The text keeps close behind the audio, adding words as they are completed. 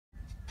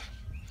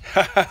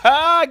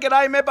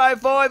G'day,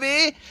 Meppo5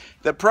 here.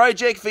 The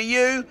project for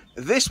you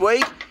this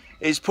week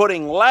is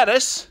putting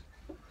lattice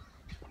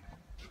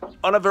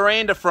on a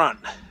veranda front.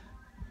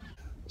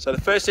 So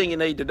the first thing you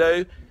need to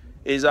do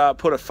is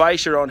put a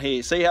fascia on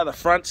here. See how the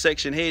front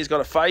section here has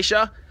got a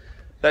fascia?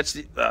 That's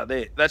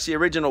the that's the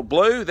original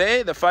blue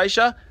there, the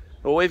fascia.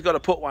 Well, we've got to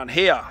put one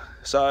here.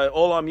 So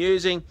all I'm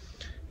using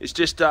is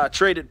just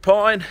treated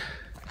pine.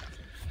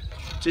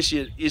 Just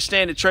your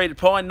standard treated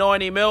pine,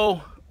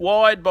 90mm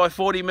wide by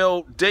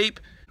 40mm deep.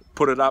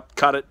 Put it up,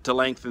 cut it to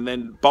length, and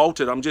then bolt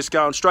it. I'm just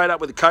going straight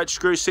up with a coach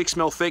screw,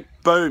 6mm thick,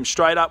 boom,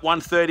 straight up,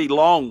 130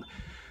 long.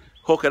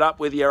 Hook it up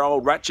with your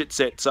old ratchet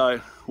set,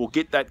 so we'll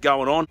get that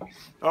going on.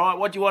 All right,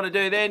 what you want to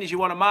do then is you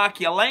want to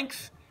mark your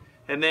length,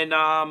 and then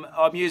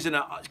I'm using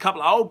a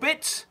couple of old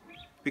bits,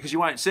 because you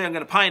won't see I'm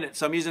going to paint it,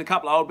 so I'm using a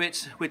couple of old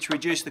bits, which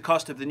reduce the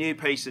cost of the new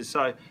pieces.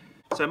 So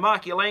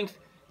mark your length,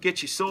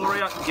 get your saw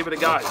out, and give it a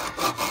go.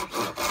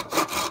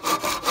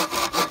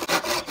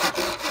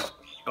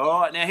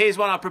 All right, now here's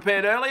one I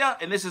prepared earlier,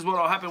 and this is what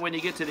will happen when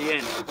you get to the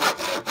end.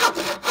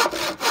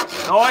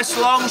 Nice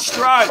long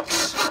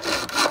strokes.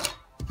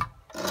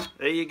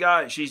 There you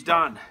go, she's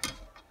done.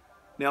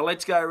 Now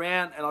let's go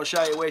around and I'll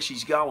show you where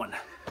she's going.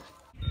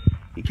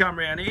 You come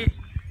around here.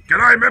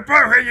 G'day,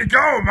 Meppo, how you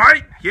going,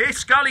 mate? Yeah,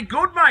 Skully,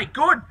 good mate,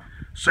 good.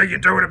 So you're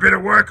doing a bit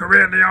of work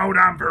around the old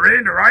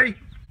veranda, eh?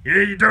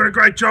 Yeah, you're doing a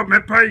great job,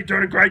 Meppo, you're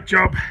doing a great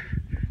job.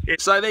 Yeah,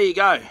 so there you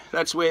go.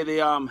 That's where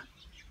the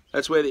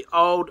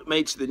old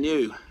meets the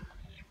new.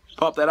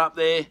 Pop that up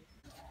there.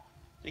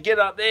 You get it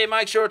up there,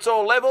 make sure it's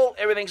all level.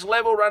 Everything's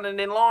level, running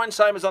in line,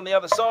 same as on the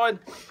other side.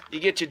 You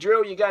get your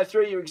drill, you go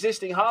through your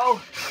existing hole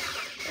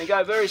and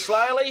go very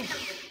slowly.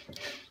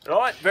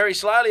 Right, very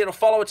slowly, it'll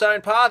follow its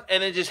own path,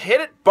 and then just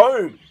hit it,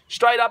 boom,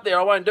 straight up there.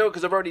 I won't do it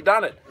because I've already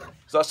done it.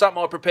 So that's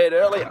something I prepared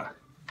earlier.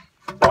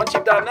 Once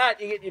you've done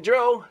that, you get your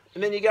drill,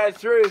 and then you go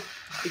through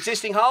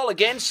existing hole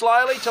again,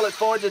 slowly, till it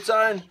finds its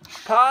own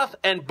path,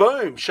 and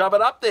boom, shove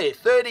it up there,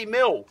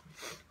 30mm.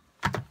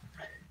 And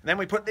then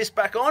we put this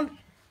back on.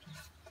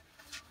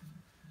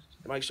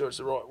 Make sure it's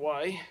the right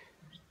way.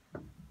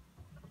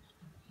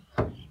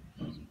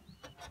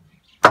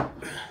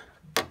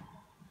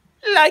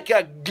 Like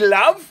a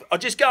glove. I'll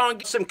just go and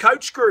get some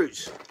coach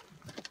screws.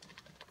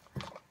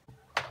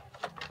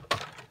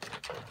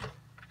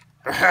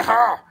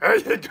 How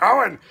you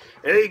going?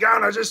 How you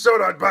going? I just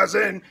thought I'd buzz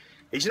in.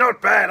 He's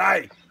not bad,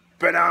 eh?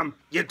 But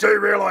you do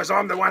realise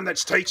I'm the one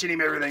that's teaching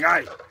him everything,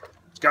 eh?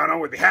 What's going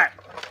on with the hat?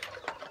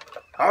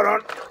 Hold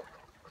on.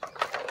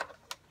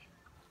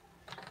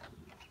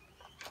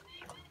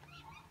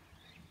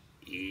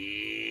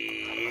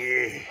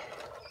 Yeah.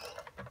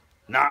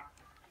 Nah.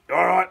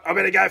 All right, I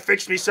better go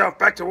fix myself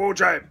back to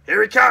wardrobe.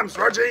 Here he comes,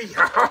 Rogie.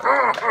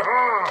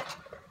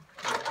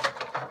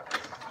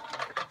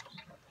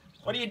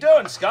 What are you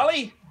doing,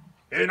 Skully?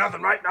 Yeah,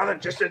 nothing, mate, nothing.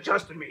 Just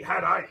adjusting me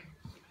hat, eh?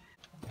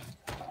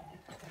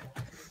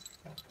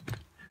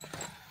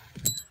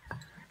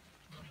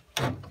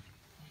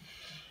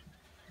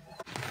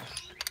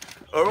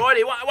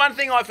 Alrighty, one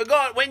thing I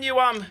forgot, when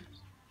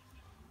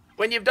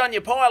you've done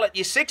your pilot,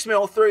 your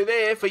 6mm through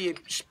there for your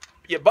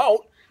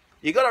bolt,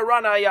 you got to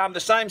run the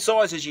same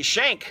size as your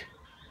shank.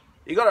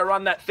 You got to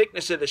run that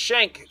thickness of the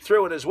shank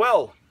through it as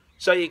well,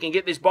 so you can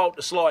get this bolt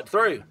to slide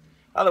through.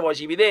 Otherwise,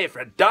 you'll be there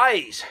for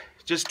days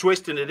just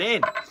twisting it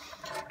in.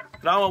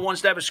 No one wants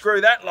to have a screw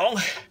that long.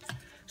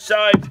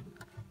 So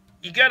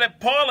you get a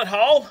pilot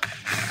hole,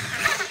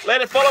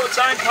 let it follow its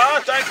own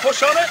path. Don't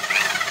push on it.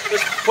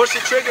 Just push the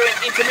trigger in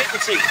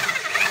intermittency.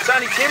 It's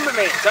only timber,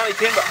 man. It's only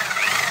timber.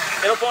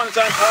 It'll find its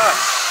own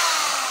path.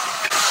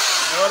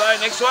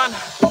 Righto, next one.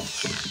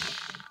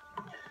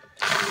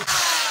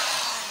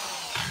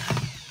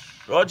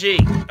 Rogie.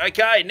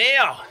 Okay,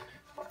 now.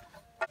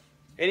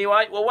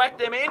 Anyway, we'll whack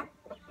them in,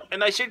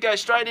 and they should go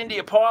straight into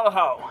your pilot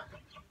hole.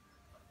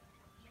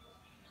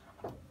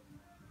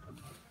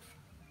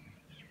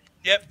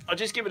 Yep, I'll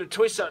just give it a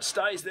twist so it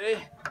stays there.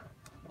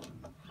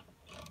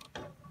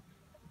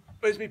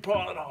 Where's my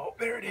pilot hole?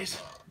 There it is.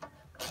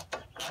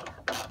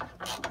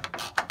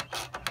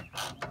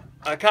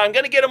 Okay, I'm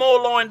going to get them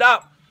all lined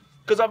up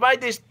because I've made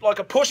this like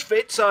a push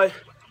fit, so...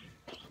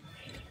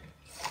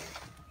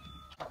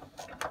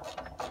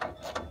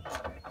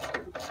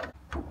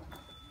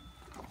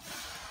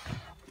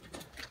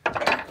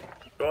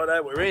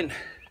 Righto, we're in.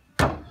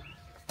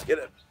 Get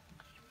it.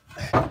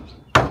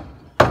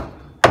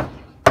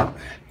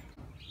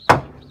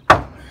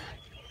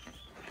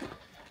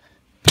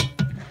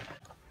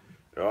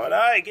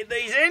 Righto, get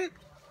these in.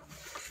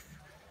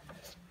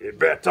 Yeah,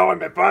 about time,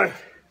 Meppo.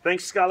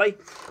 Thanks, Skully.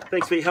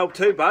 Thanks for your help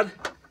too, bud.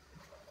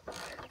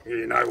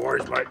 Yeah, no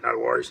worries, mate, no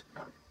worries.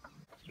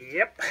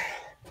 Yep.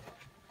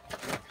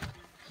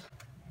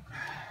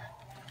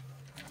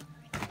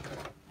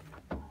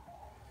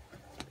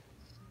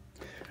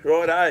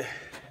 Righto.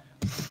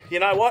 You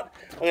know what?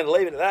 I'm going to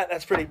leave it at that.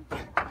 That's pretty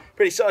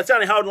solid. It's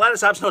only holding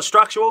lattice up. It's not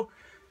structural.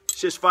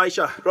 It's just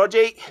fascia.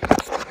 Rogie.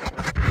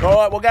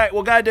 All right,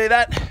 we'll go do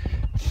that.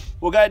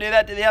 We'll go do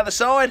that to the other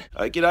side.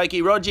 Okie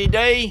dokie, Rogie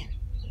D.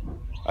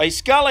 Hey,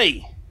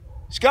 Skully.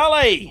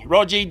 Skully,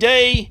 Roger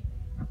D.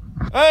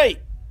 Hey.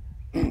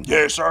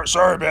 Yeah,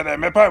 sorry about that,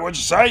 Meppo. What'd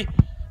you say?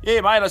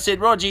 Yeah, mate, I said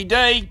Roger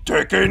D.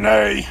 Turkey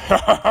knee.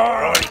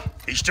 Alright,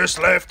 he's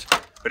just left,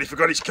 but he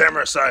forgot his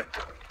camera, so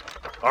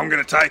I'm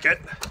going to take it.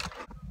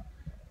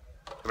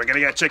 We're going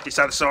to go check this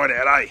other side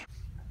out, eh?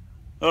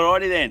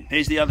 Alrighty then,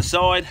 here's the other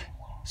side.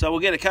 So we'll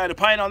get a coat of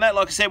paint on that.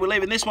 Like I said, we're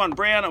leaving this one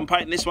brown. I'm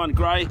painting this one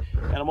grey,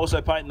 and I'm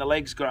also painting the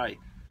legs grey.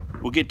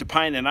 We'll get to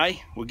painting, eh?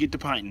 We'll get to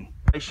painting.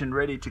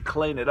 Ready to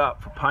clean it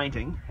up for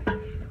painting.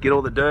 Get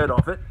all the dirt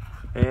off it.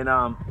 And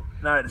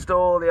noticed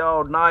all the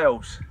old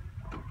nails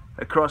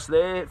across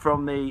there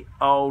from the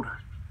old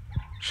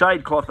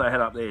shade cloth they had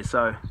up there.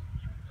 So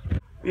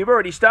you've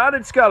already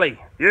started, Skully?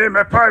 Yeah,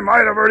 Meppo,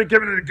 mate, I've already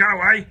given it a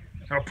go, eh?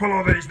 I'll pull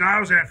all these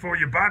nails out for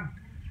you, bud.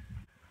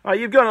 Oh,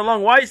 you've gone a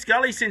long way,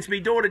 Skully, since my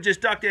daughter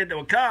just ducked into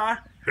a car.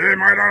 Yeah,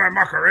 mate, I don't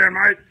muck around,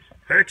 mate.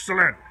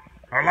 Excellent.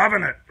 I'm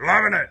loving it,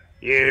 loving it.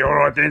 Yeah, all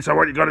right then. So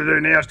what you got to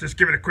do now is just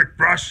give it a quick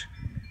brush.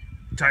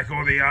 Take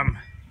all the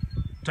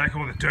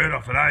dirt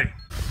off it, eh?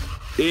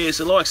 Yeah,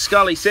 so like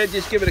Skully said,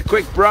 just give it a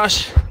quick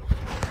brush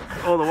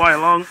all the way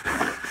along.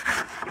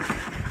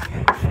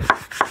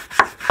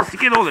 Just to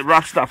get all the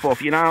rough stuff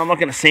off, you know. I'm not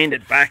going to sand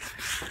it back.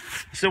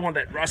 I still want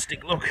that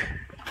rustic look.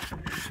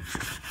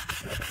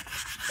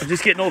 I'm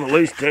just getting all the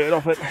loose dirt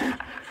off it.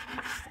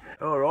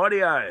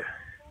 Alrighty-o.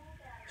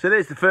 So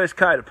there's the first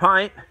coat of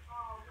paint.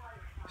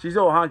 She's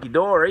all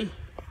hunky-dory.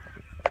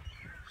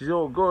 She's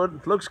all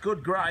good. Looks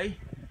good grey.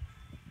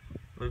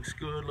 Looks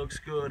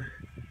good.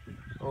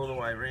 All the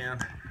way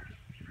around.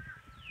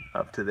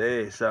 Up to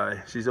there, so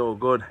she's all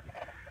good.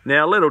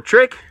 Now a little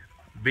trick.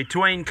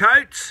 Between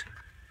coats,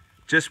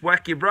 just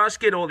whack your brush,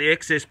 get all the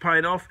excess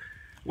paint off.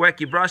 Whack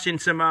your brush in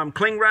some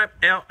cling wrap,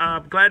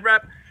 Glad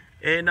wrap,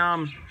 and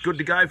good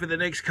to go for the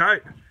next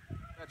coat.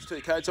 That's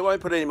 2 coats. I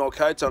won't put any more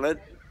coats on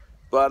it,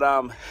 but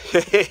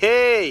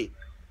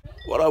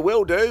what I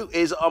will do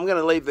is I'm going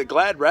to leave the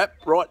Glad wrap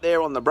right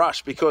there on the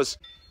brush because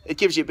it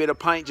gives you a bit of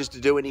paint just to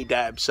do any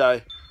dabs.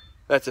 So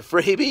that's a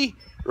freebie.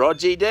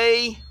 Roger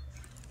D.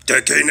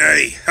 Turkey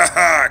knee.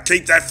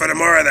 Keep that for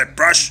tomorrow, that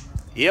brush.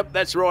 Yep,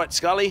 that's right,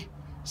 Skully.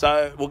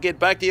 So we'll get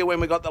back to you when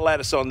we got the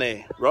lattice on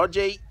there.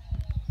 Roger.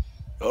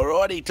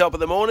 Alrighty, top of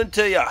the morning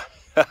to you.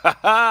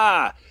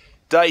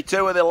 Day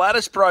 2 of the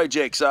lattice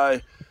project. So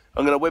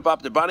I'm going to whip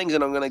up to Bunnings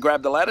and I'm going to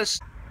grab the lattice.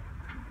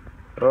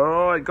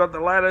 Alright, got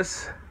the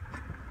lattice.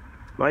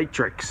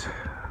 Matrix.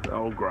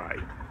 Old grey.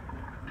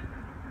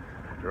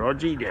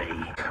 Roger D.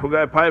 We'll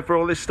go pay for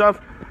all this stuff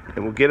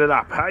and we'll get it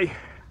up, hey?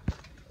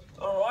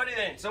 Alrighty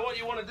then. So what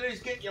you want to do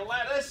is get your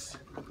lattice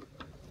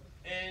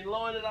and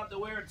line it up to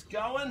where it's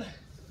going.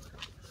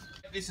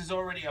 This is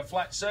already a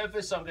flat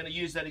surface, so I'm going to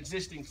use that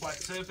existing flat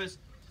surface.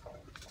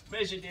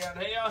 Measure down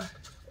here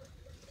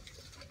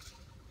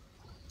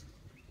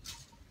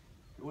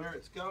where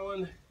it's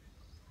going.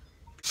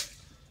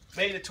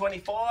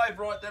 1.25 m,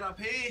 write that up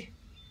here.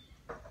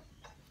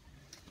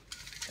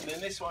 And then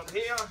this one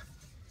here,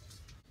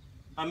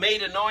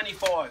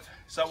 1.95 m.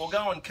 So we'll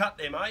go and cut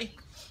them, eh?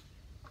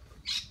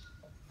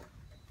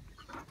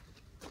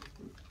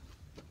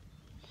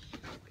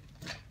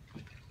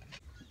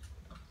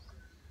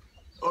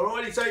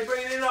 Alrighty, so you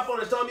bring it up on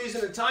a time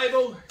using a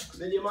table,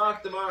 then you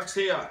mark the marks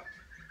here.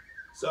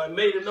 So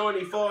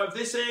 1.95 m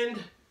this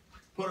end,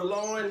 put a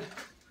line,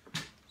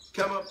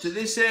 come up to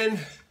this end.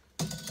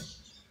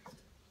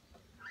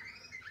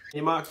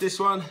 You mark this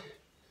one,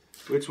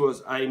 which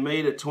was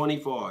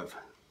 1.25 m.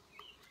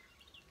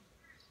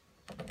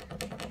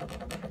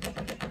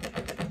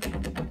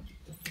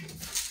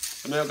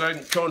 And then I'll go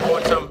and try and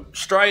find some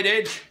straight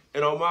edge,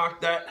 and I'll mark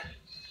that.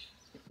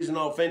 Here's an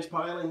old fence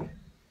paling,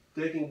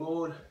 decking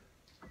board.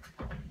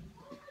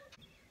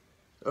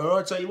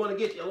 Alright, so you want to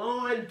get your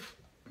line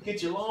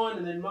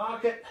and then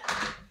mark it.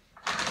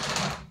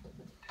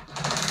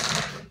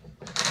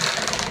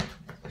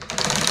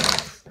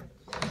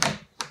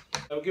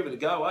 I'll give it a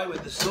go, eh,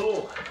 with the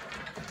saw.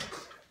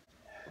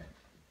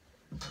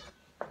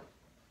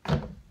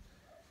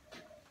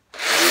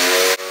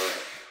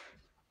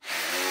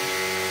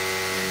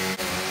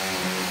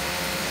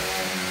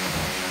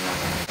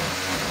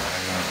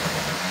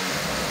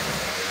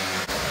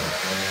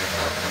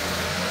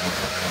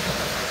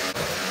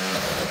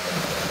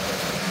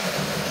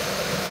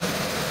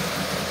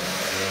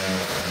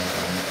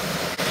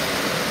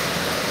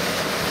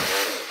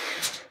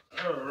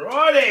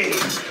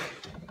 Alrighty.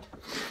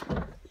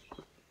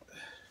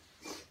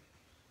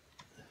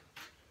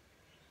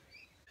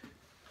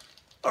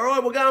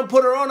 Alright, we'll go and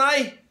put her on,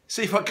 eh?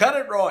 See if I cut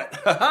it right.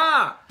 Ha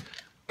ha!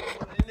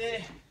 Put it in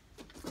there.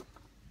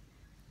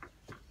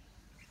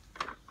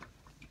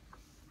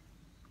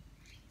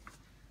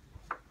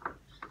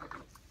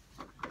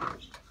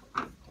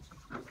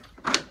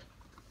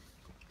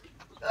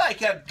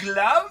 Like a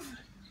glove.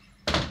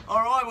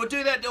 Alright, we'll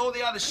do that to all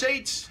the other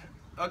sheets.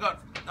 I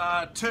got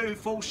 2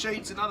 full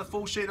sheets, another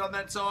full sheet on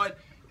that side,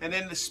 and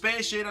then the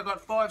spare sheet, I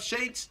got 5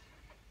 sheets.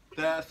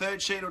 The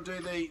 3rd sheet will do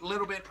the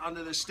little bit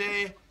under the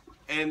stair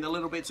and the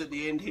little bits at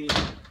the end here,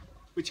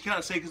 which you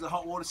can't see because of the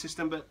hot water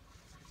system, but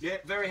yeah,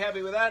 very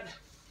happy with that.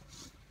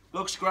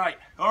 Looks great.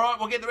 All right,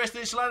 we'll get the rest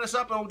of this lattice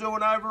up and we'll do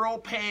an overall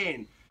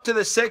pan. To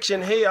the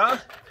section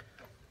here.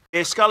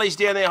 Yeah, Skully's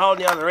down there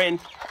holding the other end.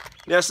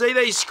 Now see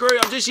these screws,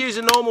 I'm just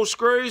using normal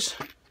screws.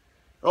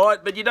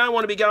 Right, but you don't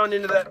want to be going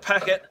into that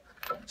packet.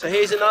 So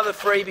here's another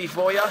freebie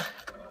for you.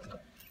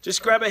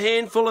 Just grab a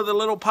handful of the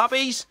little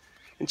puppies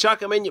and chuck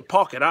them in your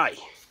pocket, eh?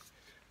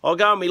 I'll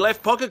go in my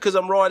left pocket because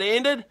I'm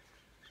right-handed.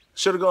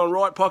 Should have gone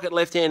right pocket,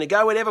 left-handed.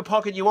 Go whatever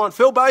pocket you want.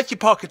 Fill both your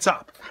pockets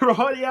up.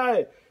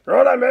 Rightio.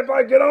 Righto,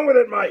 mate, get on with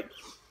it, mate.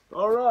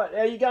 All right,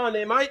 how you going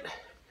there, mate?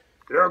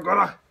 Yeah, I've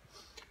got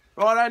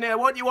Righto, now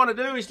what you want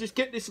to do is just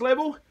get this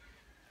level,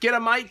 get a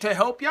mate to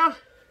help you,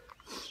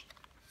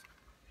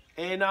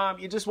 and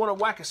you just want to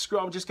whack a screw.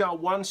 I'm just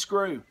going one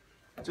screw.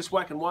 Just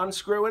whacking one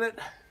screw in it.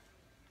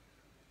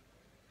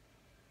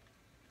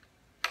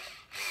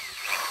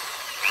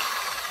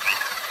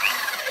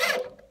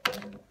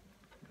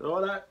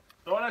 Righto,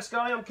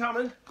 Skully, I'm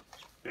coming.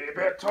 Yeah,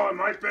 about time,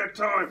 mate, about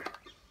time.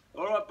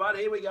 All right, bud,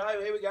 here we go,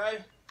 here we go.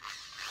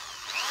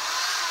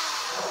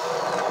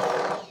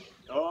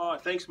 All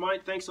right, thanks,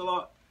 mate, thanks a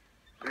lot.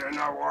 Yeah,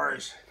 no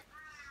worries.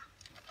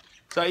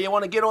 So you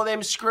want to get all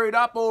them screwed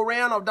up all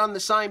round. I've done the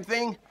same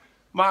thing.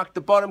 Mark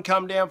the bottom,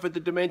 come down for the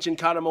dimension,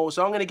 cut them all.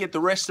 So I'm going to get the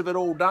rest of it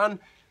all done,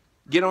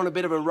 get on a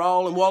bit of a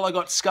roll, and while I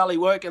got Skully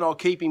working, I'll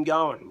keep him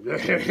going.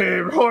 Yeah,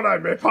 righto,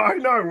 mate,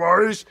 no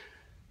worries.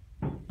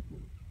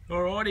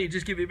 Alrighty,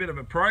 just give you a bit of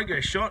a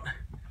progress shot.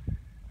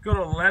 Got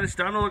all the lattice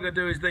done. All I've got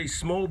to do is these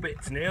small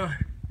bits now.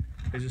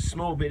 There's a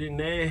small bit in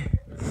there.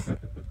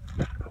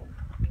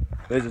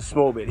 There's a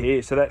small bit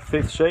here. So that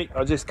fifth sheet,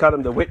 I just cut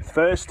them to width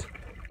first,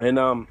 and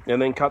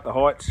then cut the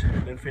heights,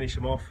 and then finish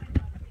them off.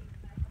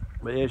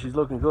 But yeah, she's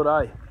looking good,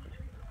 eh?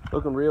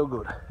 Looking real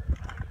good.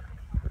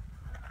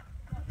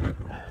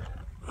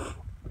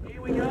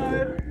 Here we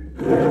go.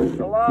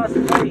 The last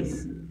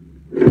piece.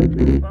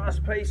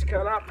 Last piece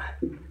cut up.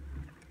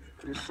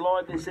 Just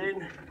slide this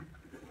in.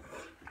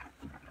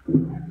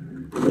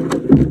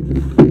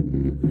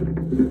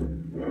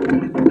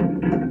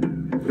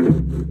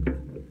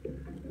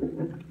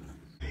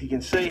 You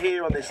can see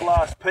here on this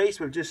last piece,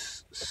 we've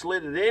just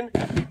slid it in,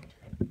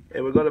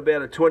 and we've got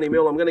about a 20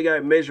 mil. I'm going to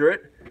go measure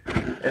it,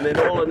 and then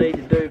all I need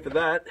to do for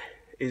that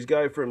is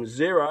go from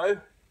 0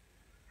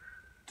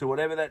 to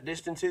whatever that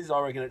distance is. I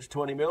reckon it's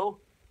 20 mil,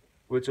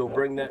 which will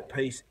bring that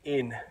piece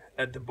in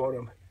at the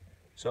bottom,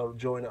 so it'll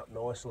join up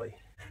nicely.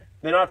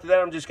 Then after that,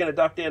 I'm just going to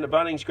duck down to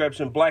Bunnings, grab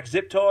some black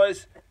zip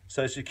ties,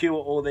 so secure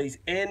all these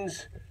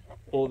ends,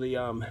 all the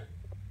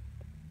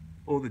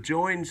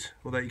joins,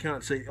 although you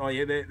can't see. Oh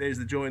yeah, there's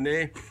the join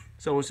there.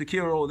 So we'll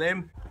secure all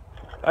them.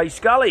 Hey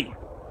Skully.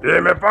 Yeah,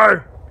 mate, bro.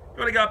 You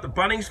want to go up to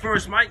Bunnings for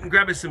us, mate, and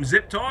grab us some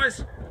zip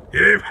ties?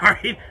 Yeah,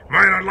 mate.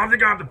 Mate, I'd love to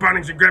go up to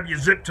Bunnings and grab your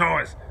zip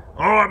ties.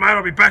 All right, mate,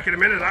 I'll be back in a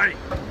minute, eh?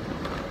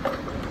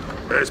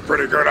 That's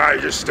pretty good, eh?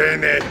 Just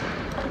stand there.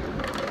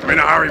 I'm in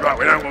a hurry, but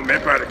we don't want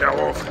Meppo to go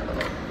off.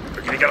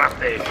 We're going to get up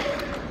there.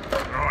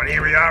 Right,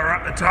 here we are,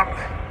 up the top.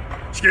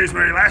 Excuse me,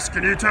 lass,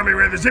 can you tell me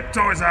where the zip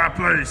ties are,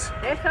 please?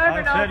 They're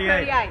over at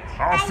 38.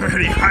 Oh,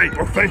 38.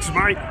 Well, thanks,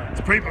 mate.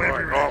 There's people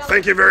everywhere. Oh,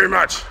 thank you very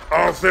much.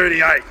 Oh,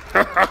 38.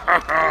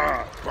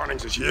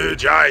 Bunnings is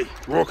huge, eh?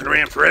 Walking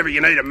around forever, you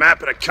need a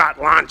map and a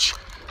cut lunch.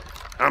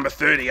 Number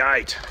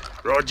 38.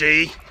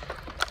 Roger.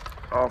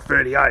 Oh,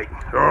 38.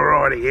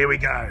 Alrighty, here we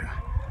go.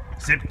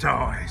 Zip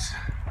ties.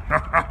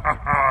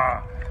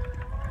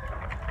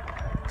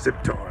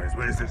 Zip ties.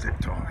 Where's the zip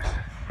ties?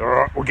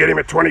 Alright, we'll get him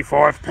a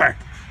 25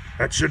 pack.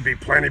 That should be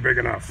plenty big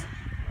enough.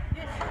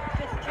 Just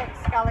check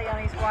Skully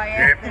on his way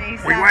out.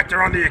 Yep. We whacked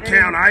her on the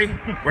account,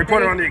 eh? We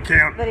put her on the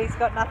account. But he's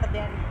got nothing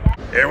down.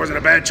 Yeah, it wasn't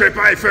a bad trip,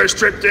 eh? First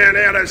trip down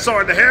out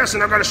outside the house,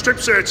 and I got a strip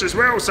search as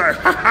well, so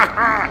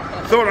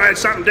thought I had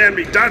something down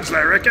me duds,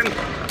 I reckon.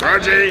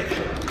 Rogie.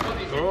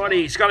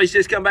 Alrighty, Skully's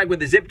just come back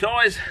with the zip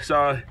ties, so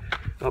I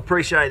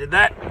appreciated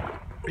that.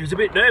 He was a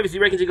bit nervous. He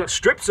reckons he got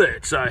strip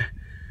searched, so I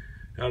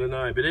don't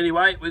know. But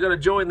anyway, we've got to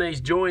join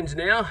these joins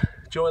now.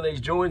 Join these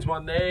joins,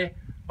 one there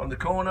on the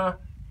corner,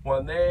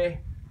 one there,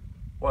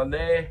 one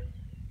there,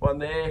 one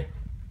there,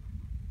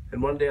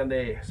 and one down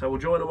there. So we'll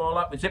join them all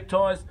up with zip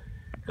ties.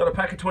 Got a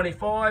pack of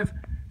 25,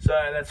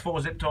 so that's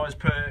 4 zip ties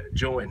per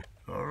join.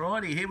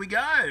 Alrighty, here we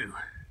go.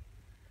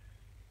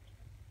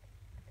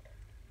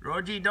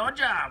 Roger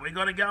Dodger, we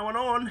got it going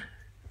on.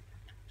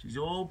 She's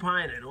all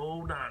painted,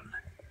 all done.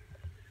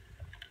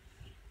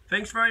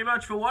 Thanks very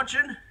much for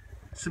watching.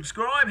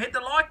 Subscribe, hit the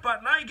like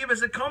button, give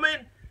us a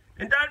comment,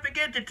 and don't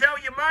forget to tell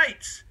your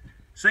mates.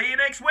 See you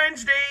next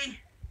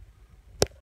Wednesday.